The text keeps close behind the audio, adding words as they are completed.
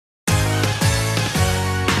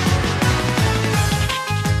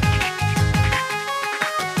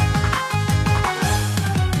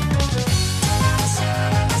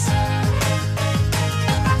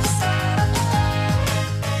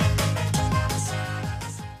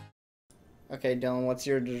Okay, Dylan, what's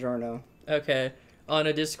your DiGiorno? Okay. On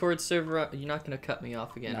a Discord server, you're not gonna cut me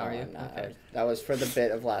off again, No, are you? I'm not. Okay. That was for the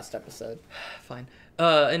bit of last episode. Fine.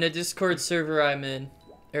 In a Discord server I'm in,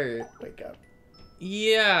 Wake up.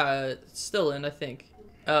 yeah, still in, I think.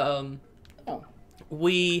 Oh.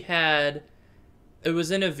 We had, it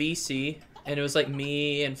was in a VC, and it was like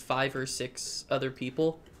me and 5 or 6 other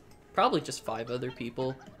people. Probably just 5 other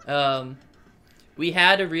people. We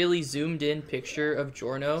had a really zoomed in picture of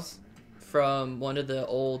Giorno from one of the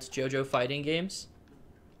old JoJo fighting games.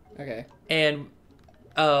 Okay. And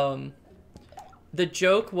the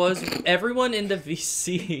joke was everyone in the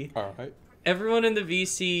VC All right. everyone in the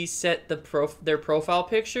VC set their profile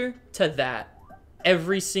picture to that.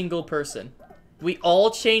 Every single person. We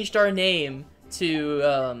all changed our name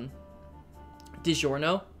to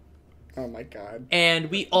DiGiorno. Oh my god.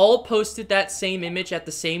 And we all posted that same image at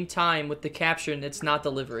the same time with the caption, "It's not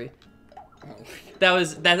delivery." Oh. That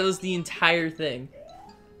was the entire thing.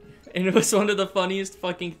 And it was one of the funniest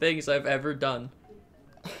fucking things I've ever done.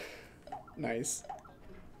 Nice.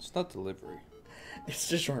 It's not delivery.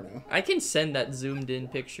 It's DiGiorno. I can send that zoomed in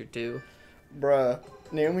picture too. Bruh.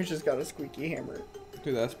 Naomi just got a squeaky hammer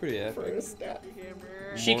Dude, that's pretty for epic. a stat.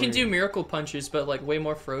 She can do miracle punches, but like way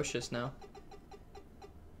more ferocious now.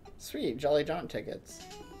 Sweet, Jolly John tickets.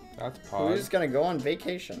 That's We're pod. just gonna go on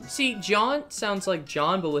vacation. See, John sounds like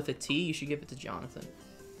John, but with a T. You should give it to Jonathan.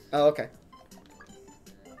 Oh, okay.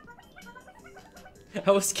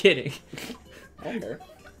 I was kidding. Okay.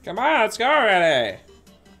 Come on, let's go already.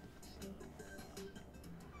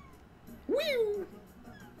 Woo!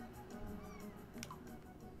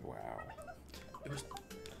 Wow. It was...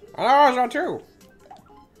 Oh, it's not true.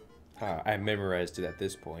 I memorized it at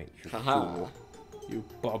this point. You Haha. fool. You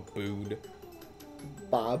baboon.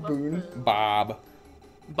 Baboon. Bob.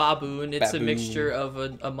 Baboon. It's Baboon. a mixture of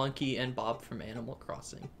a monkey and Bob from Animal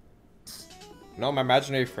Crossing. No, my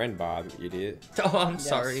imaginary friend Bob, you idiot. Oh, I'm Yes,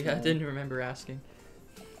 sorry. I no. didn't remember asking.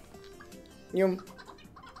 Yum.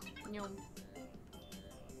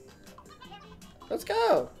 Let's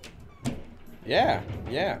go. Yeah,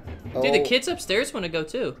 yeah. Dude, the Oh. kids upstairs want to go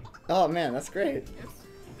too. Oh man, that's great.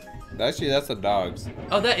 Actually, that's the dogs.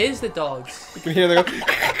 Oh, that is the dogs. You can hear them go.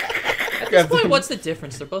 At this point, what's the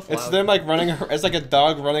difference? They're both loud. It's them like running. It's like a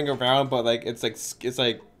dog running around, but like it's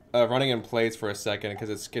like running in place for a second because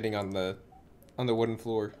it's skidding on the wooden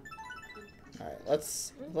floor. All right,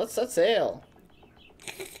 let's set sail.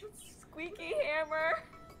 Squeaky hammer.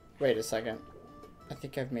 Wait a second. I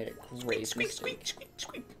think I've made a great mistake.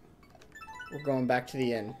 We're going back to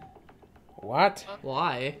the inn. What?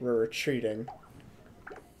 Why? We're retreating.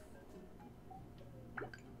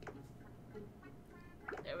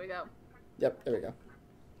 There we go. Yep, there we go.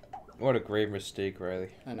 What a grave mistake, Riley.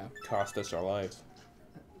 I know. Cost us our lives.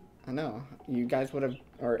 I know. You guys would have,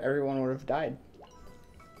 or everyone would have died.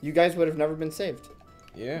 You guys would have never been saved.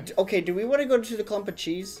 Yeah. Okay, do we want to go to the clump of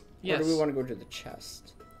cheese? Yes. Or do we want to go to the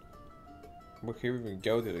chest? We can't even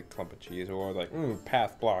go to the clump of cheese, or like,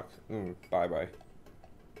 path blocked. Bye bye.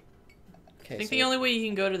 Okay, I think so the only way you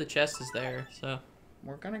can go to the chest is there, so.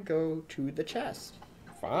 we're gonna go to the chest.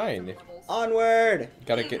 Fine. Onward!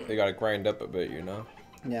 They gotta grind up a bit, you know.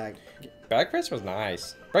 Yeah. Breakfast was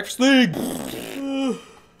nice. Breakfast league.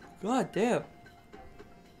 God damn.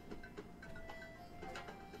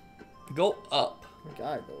 Go up. We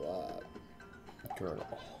gotta go up.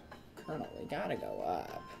 Colonel. Colonel, we gotta go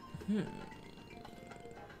up. Can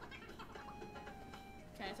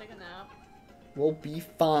I take a nap? We'll be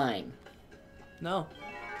fine. No.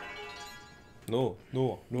 No.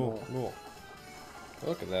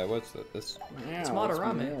 Look at that. What's that? This. Yeah,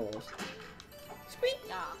 Madarame. meals. Sweet.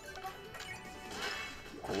 Yeah.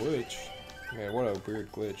 Glitch. Man, what a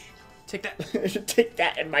weird glitch. Take that. Take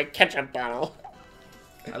that in my ketchup bottle.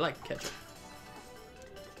 I like ketchup.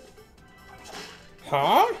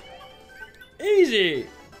 Huh? Easy.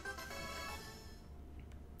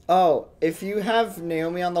 Oh, if you have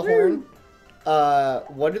Naomi on the horn,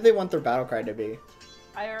 what do they want their battle cry to be?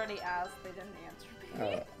 I already asked. They didn't answer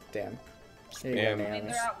me. Oh, damn. Here you go, Spam. I mean, Naomi.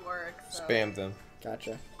 they're at work, so. Spam them.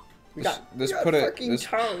 Gotcha. We Just- got, just we got put it- fucking just-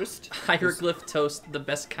 toast. Hieroglyph toast, the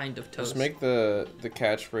best kind of toast. Just make the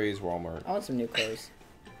catchphrase Walmart. I want some new clothes.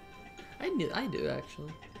 I do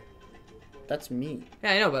actually. That's me.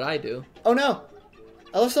 Yeah, I know, but I do. Oh no!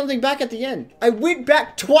 I left something back at the end. I went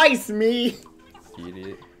back twice, me!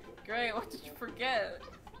 Idiot. Great, what did you forget?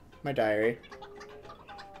 My diary.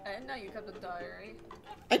 I didn't know you kept a diary.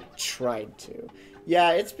 I tried to. Yeah,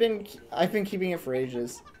 I've been keeping it for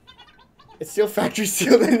ages. It's still factory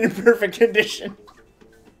sealed and in perfect condition.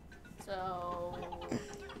 So.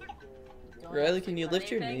 Riley, can you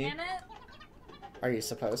lift your anything knee? in it? Are you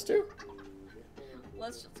supposed to?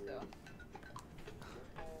 Let's just go.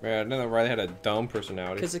 Man, I don't know why they had a dumb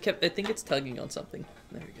personality. Because it kept. I think it's tugging on something.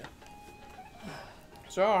 There we go.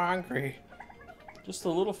 So hungry. Just a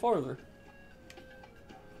little farther.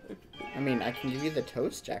 I mean, I can give you the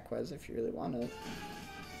toast, Jacquez, if you really want it.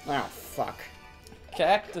 Oh, fuck.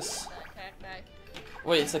 Cactus. Cacti.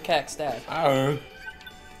 Wait, it's a cactus. Oh.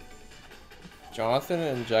 Jonathan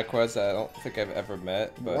and Jacquez, I don't think I've ever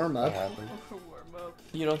met, but Warm up. it happened. Warm up.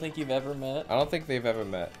 You don't think you've ever met? I don't think they've ever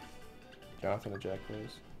met. Jonathan and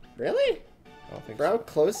Jacquez. Really? I don't think Bro, how so.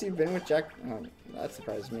 close you've been with Jack. Oh, that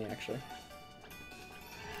surprised me, actually.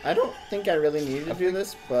 I don't think I really needed to do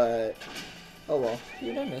this, but. Oh well.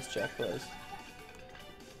 Dude, I miss Jack Blaze.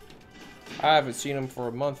 I haven't seen him for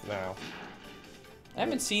a month now. I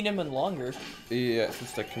haven't seen him in longer. Yeah,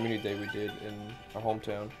 since the community day we did in our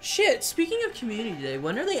hometown. Shit, speaking of community day,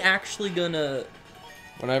 when are they actually gonna...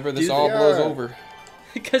 Whenever this Dude, all they blows are. over.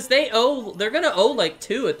 Because they're gonna owe like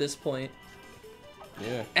 2 at this point.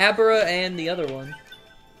 Yeah. Abra and the other one.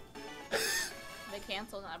 They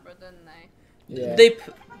canceled Abra, didn't they? Yeah.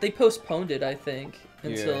 They postponed it, I think,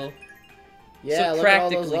 until... Yeah, so look at all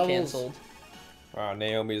those practically levels. canceled. Wow,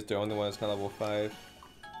 Naomi is the only one that's not level 5.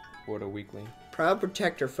 What a weakling. Proud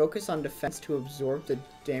Protector. Focus on defense to absorb the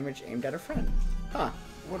damage aimed at a friend. Huh.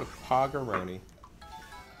 What a pogaroni.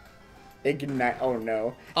 Ignite. Oh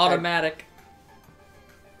no. Automatic.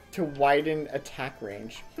 To widen attack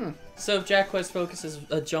range. So if Jack Quest focuses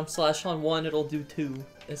a jump slash on 1, it'll do 2.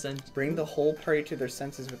 Essentially. Bring the whole party to their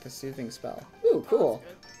senses with a soothing spell. Ooh, cool.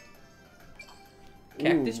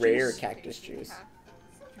 Cactus Ooh, rare juice? cactus juice.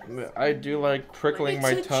 I do like prickling It's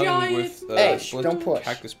my a tongue giant- with Hey, don't push.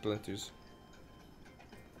 cactus splinters.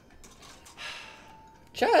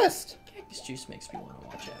 Chest! Cactus juice makes me want to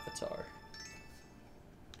watch Avatar.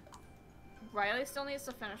 Riley still needs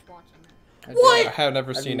to finish watching it. I What? do. I have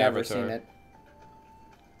never I've seen never Avatar. seen it.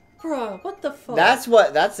 Bruh, what the fuck?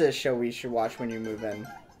 That's a show we should watch when you move in.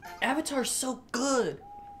 Avatar's so good.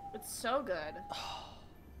 It's so good.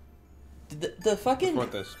 The fucking... Before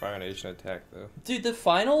the Fire Nation attack, though. Dude, the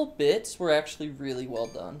final bits were actually really well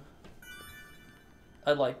done.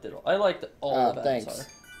 I liked it. I liked all of Avatar.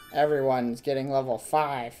 Thanks. Everyone's getting level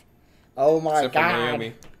 5. Oh my Except for god.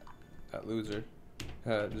 Naomi. That loser.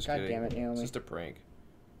 Just God kidding. damn it, Naomi. It's just a prank.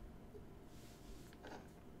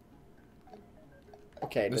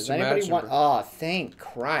 Okay, does Mr. anybody Match want... number- Oh, thank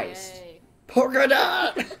Christ. Yay. Polka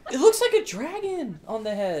dot! It looks like a dragon on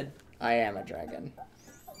the head. I am a dragon.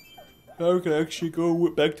 Now we can actually go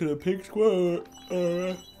back to the pink squad.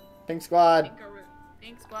 Pink squad.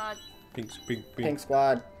 Pink squad. Pink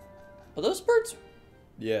squad. Are those birds?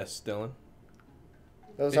 Yes, Dylan.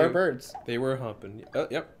 Those They- are birds. They were humping. Oh,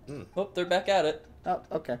 yep. Oh, they're back at it. Oh,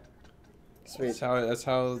 okay. Sweet. That's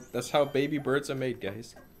how baby birds are made,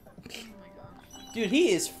 guys. Oh my gosh. Dude,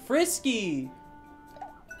 he is frisky.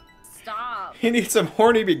 Stop. He needs some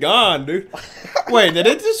horny be gone, dude. Wait, did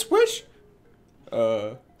it just switch?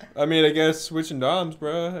 I mean, I guess switching doms,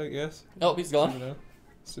 bro. I guess. Oh, he's You gone. know,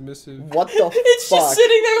 submissive. What the It's fuck? just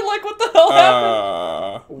sitting there like, what the hell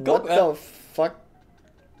happened? What back. the fuck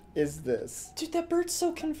is this? Dude, that bird's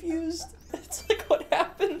so confused. It's like, what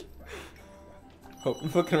happened?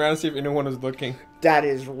 Looking around to see if anyone is looking. That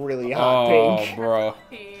is really hot Oh, pink. bro.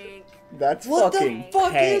 Pink. That's What fucking the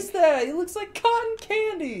fuck pink. is that? He looks like cotton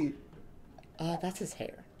candy. That's his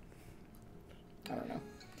hair. I don't know.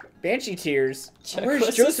 Banshee tears. Check Where's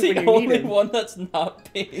West Joseph is when the you only need him? one that's not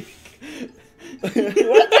pink. What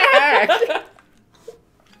the heck?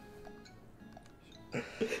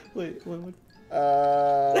 Wait, what?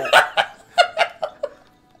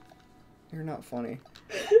 You're not funny.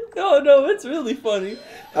 No, it's really funny.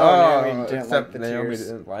 Oh, Naomi didn't except like the Naomi tears.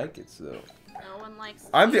 didn't like it, so. No one likes.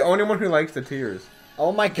 I'm the only one who likes the tears.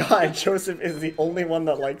 Oh my god, Joseph is the only one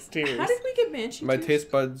that likes tears. How did we get Banshee My tears?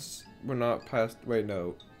 taste buds were not past. Wait,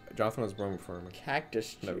 no. Jonathan was wrong for me.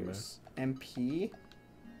 Cactus Never mind. juice. MP?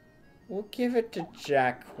 We'll give it to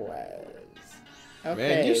Jacquez. Okay.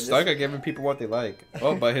 Man, you this- suck at giving people what they like.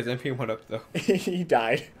 Oh, but his MP went up though. He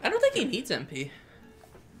died. I don't think he needs MP.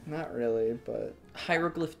 Not really, but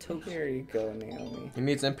Hieroglyph token. here you go, Naomi. He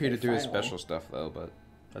needs MP to do his Finally. special stuff though, but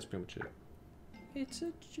that's pretty much it. It's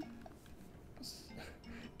a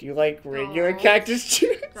Do you like regular No. cactus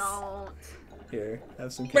juice? Don't. Here,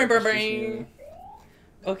 have some Bring, cactus bring, juice. bring.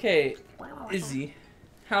 Okay, Izzy,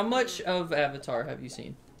 how much of Avatar have you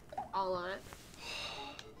seen? All of it.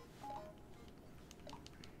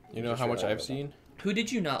 You know Just how much read I've it. seen? Who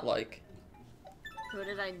did you not like? Who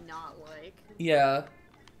did I not like? Yeah.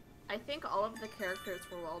 I think all of the characters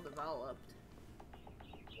were well developed.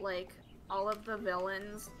 Like, all of the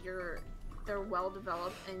villains, they're well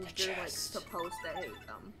developed and you're like chest. supposed to hate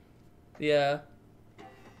them. Yeah.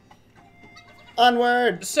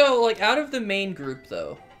 Onward! So, like, out of the main group,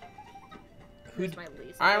 though, Who's my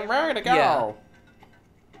least I'm favorite? ready to go.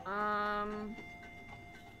 Yeah.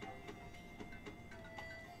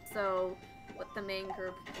 So, with the main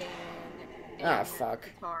group being Ah, fuck.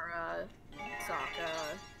 Katara, Sokka,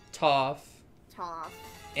 Toph, Toph,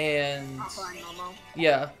 and Appa, and Momo.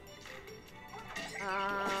 yeah.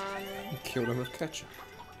 Killed him with ketchup.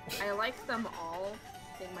 I like them all.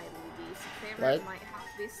 I think my least favorite What? might have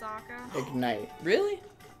to be Sokka. Ignite. Really?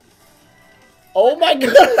 Oh my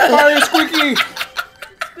god! Fire squeaky!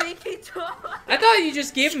 Squeaky toy! I thought you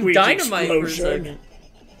just gave him Squeak dynamite for a explosion. second.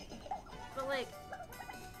 But like,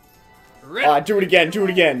 Do it again, do it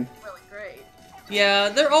again. really great. Yeah,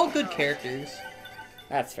 they're all good characters.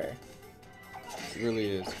 That's fair. It really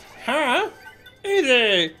is. Huh?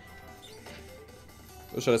 Easy!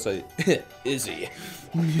 What should I say? Izzy.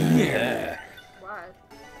 Yeah. What?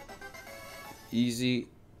 Easy.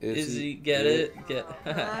 Izzy, get it? Get.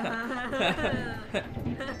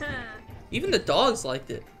 Even the dogs liked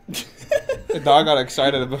it. The dog got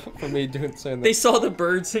excited for me saying that. They saw the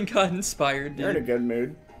birds and got inspired, You're in a dude. good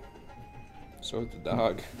mood. So is the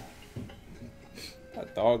dog.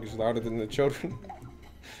 That dog is louder than the children.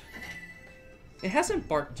 It hasn't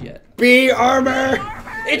barked yet. Be armor!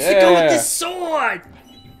 It's to go with Yeah. the sword!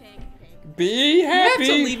 Pink, pink. Be You have happy!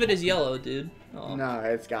 to leave it as yellow, dude. Oh. No,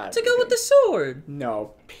 it's got To go with the sword.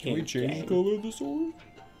 No, Can we pink. change the gang. color of the sword?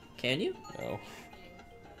 Can you? No.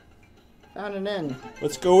 Found an in.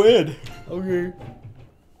 Let's go in. Okay.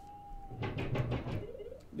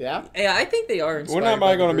 Yeah? Yeah, I think they are inspired When am by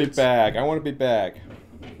I the gonna be birds. back? I want to be back.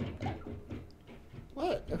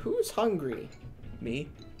 What? Who's hungry? Me?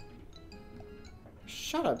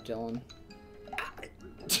 Shut up, Dylan.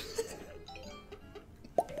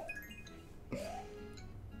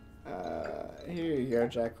 Here you go,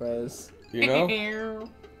 Jacquez. You know?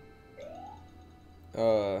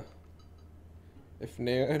 If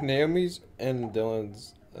Naomi's and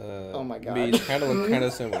Dylan's Oh my God. meats kind of look kind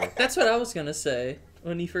of similar. That's what I was gonna say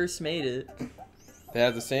when he first made it. They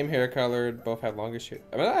have the same hair color. Both have longish hair.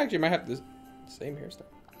 I mean, I actually might have the same hairstyle.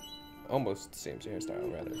 Almost the same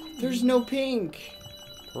hairstyle, rather. There's no pink.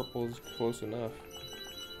 Purple's close enough.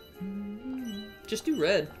 Just do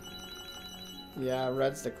red. Yeah,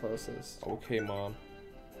 red's the closest. Okay, Mom.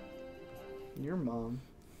 Your mom.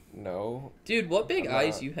 No. Dude, what big I'm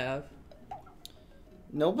eyes not. you have.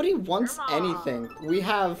 Nobody wants Your mom. anything. We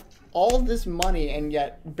have all this money, and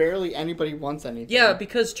yet barely anybody wants anything. Yeah,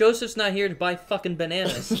 because Joseph's not here to buy fucking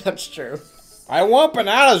bananas. That's true. I want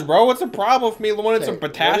bananas, bro. What's the problem with me wanting Okay, some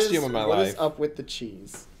potassium in my What life? is up with the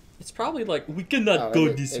cheese? It's probably like, we cannot Oh, go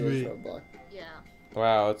it this is way. roadblock. Yeah.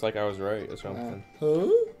 Wow, it's like I was right or something. Huh?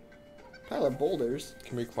 Pile of boulders.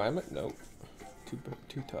 Can we climb it? Nope.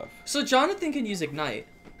 Too tough. So Jonathan can use Ignite.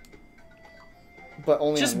 But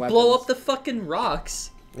only Just on blow weapons. up the fucking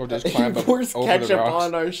rocks. Or just He climb up pours over the ketchup rocks.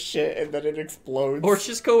 on our shit and then it explodes. Or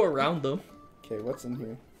just go around them. Okay, what's in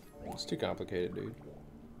here? It's too complicated, dude.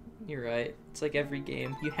 You're right. It's like every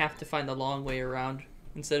game. You have to find the long way around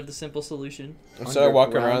instead of the simple solution. Instead of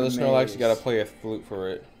walking around the Underground Snorlax, you gotta maze. play a flute for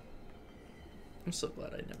it. I'm so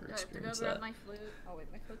glad I never I have to go experienced grab that. my flute. Oh wait,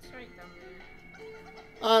 my flute's right down there.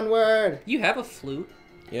 Onward! You have a flute?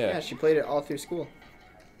 Yeah. Yeah, she played it all through school.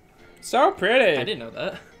 So pretty. I didn't know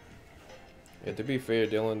that. Yeah, to be fair,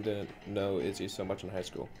 Dylan didn't know Izzy so much in high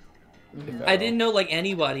school. If at I all. didn't know like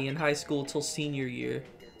anybody in high school till senior year.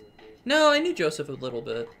 No, I knew Joseph a little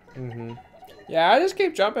bit. Mm-hmm. Yeah, I just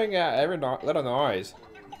keep jumping at every little noise.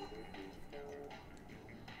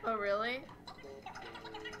 Oh really?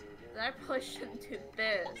 Did I push into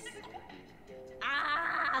this?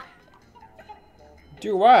 Ah!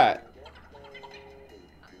 Do what?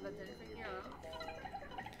 That didn't figure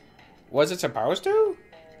out. Was it supposed to?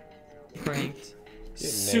 Pranked. Get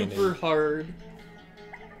Super nanny. hard.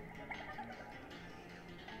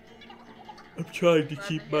 I'm trying to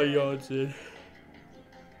keep my yawns in.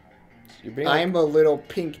 You're being I'm a little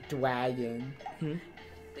pink dragon.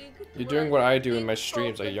 You're doing what I do in my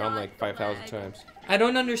streams. I yawn like 5,000 times. I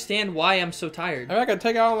don't understand why I'm so tired. I'm not gonna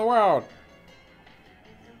take it out on the world.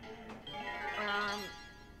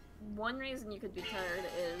 One reason you could be tired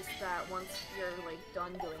is that once you're like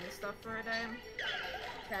done doing stuff for a day,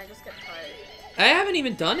 can I just get tired? I haven't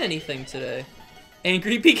even done anything today.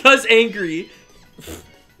 Angry because angry.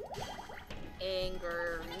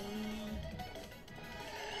 Anger.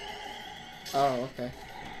 Oh, okay.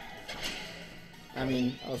 I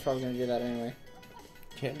mean, I was probably gonna do that anyway.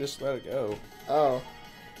 Can't just let it go. Oh.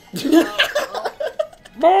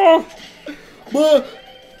 Oh! Bah!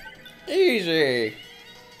 Easy.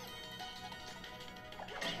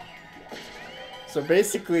 So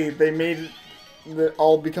basically, they made it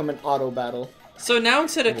all become an auto battle. So now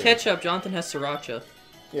instead of ketchup, Jonathan has sriracha.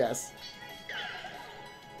 Yes.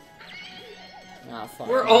 Ah, fuck.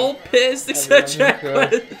 We're all pissed except Everyone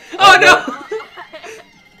Jack. Oh no!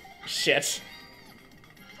 Shit.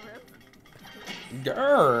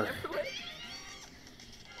 Grr.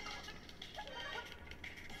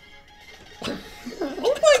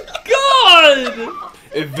 Oh my god!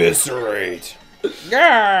 Eviscerate.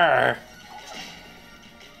 Grr.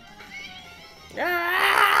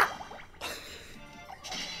 Grr.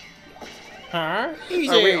 Huh? Easy.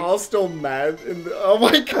 Are we all still mad? Oh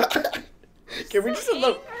my god. Can we just have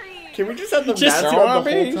the? Can we just have the Just mask on the whole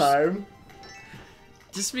zombies. time?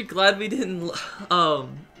 Just be glad we didn't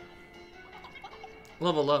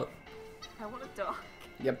level up, I want a dog.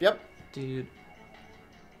 Yep. dude.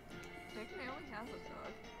 Nick Naomi has a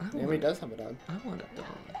dog. I Naomi want, does have a dog. I want a dog.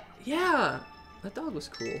 Yeah, that dog was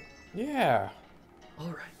cool. Yeah.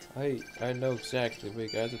 All right. I know exactly what you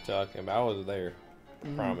guys are talking about. I was there. I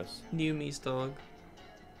promise. Newmi's dog.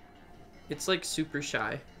 It's like super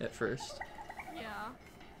shy at first, Yeah.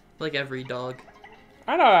 like every dog.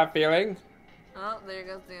 I know that feeling. Oh, there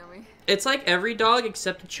goes Naomi. It's like every dog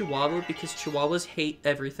except a Chihuahua because Chihuahuas hate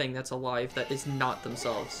everything that's alive that is not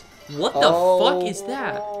themselves. What the fuck is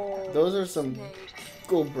that? Those are some Snakes.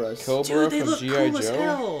 Cobras. Cobra Dude, they from look G.I. cool as Joe.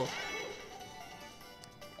 hell.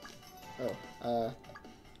 Oh,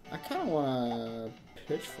 I kind of want to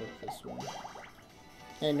pitchfork this one.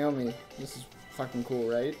 Hey, Naomi, this is fucking cool,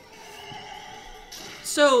 right?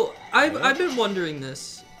 So I've been wondering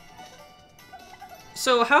this.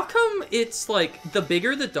 So how come it's like the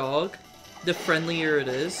bigger the dog, the friendlier it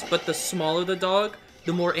is, but the smaller the dog,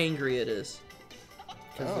 the more angry it is?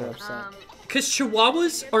 Because they're upset. Because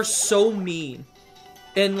Chihuahuas are so mean,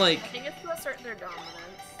 and like I think it's to assert their dominance.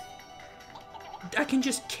 I can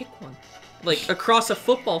just kick one, like across a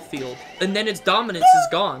football field, and then its dominance is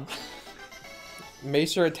gone.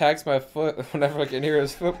 Macer attacks my foot whenever I can hear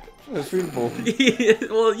his foot. His football.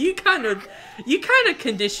 Well, you kind of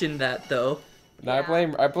conditioned that though. No, I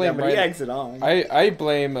blame Yeah, but he Riley. eggs it on. I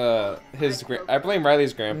blame I blame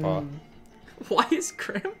Riley's grandpa Why is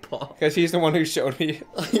Grandpa? because he's the one who showed me.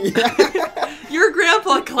 Your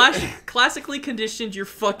grandpa classically conditioned your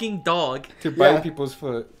fucking dog. To bite Yeah. people's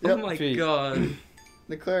foot. Oh my feet. god.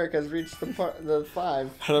 The cleric has reached the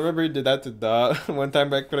 5. I remember he did that to Dot one time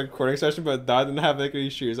back for a recording session, but Dot didn't have like any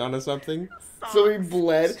shoes on or something. So he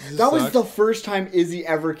bled. This That was sucks. the first time Izzy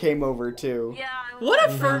ever came over, too. Yeah. What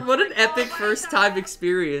an epic first time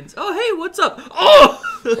experience. Oh hey, what's up? Oh.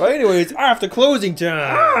 Well, anyways, after closing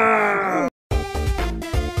time.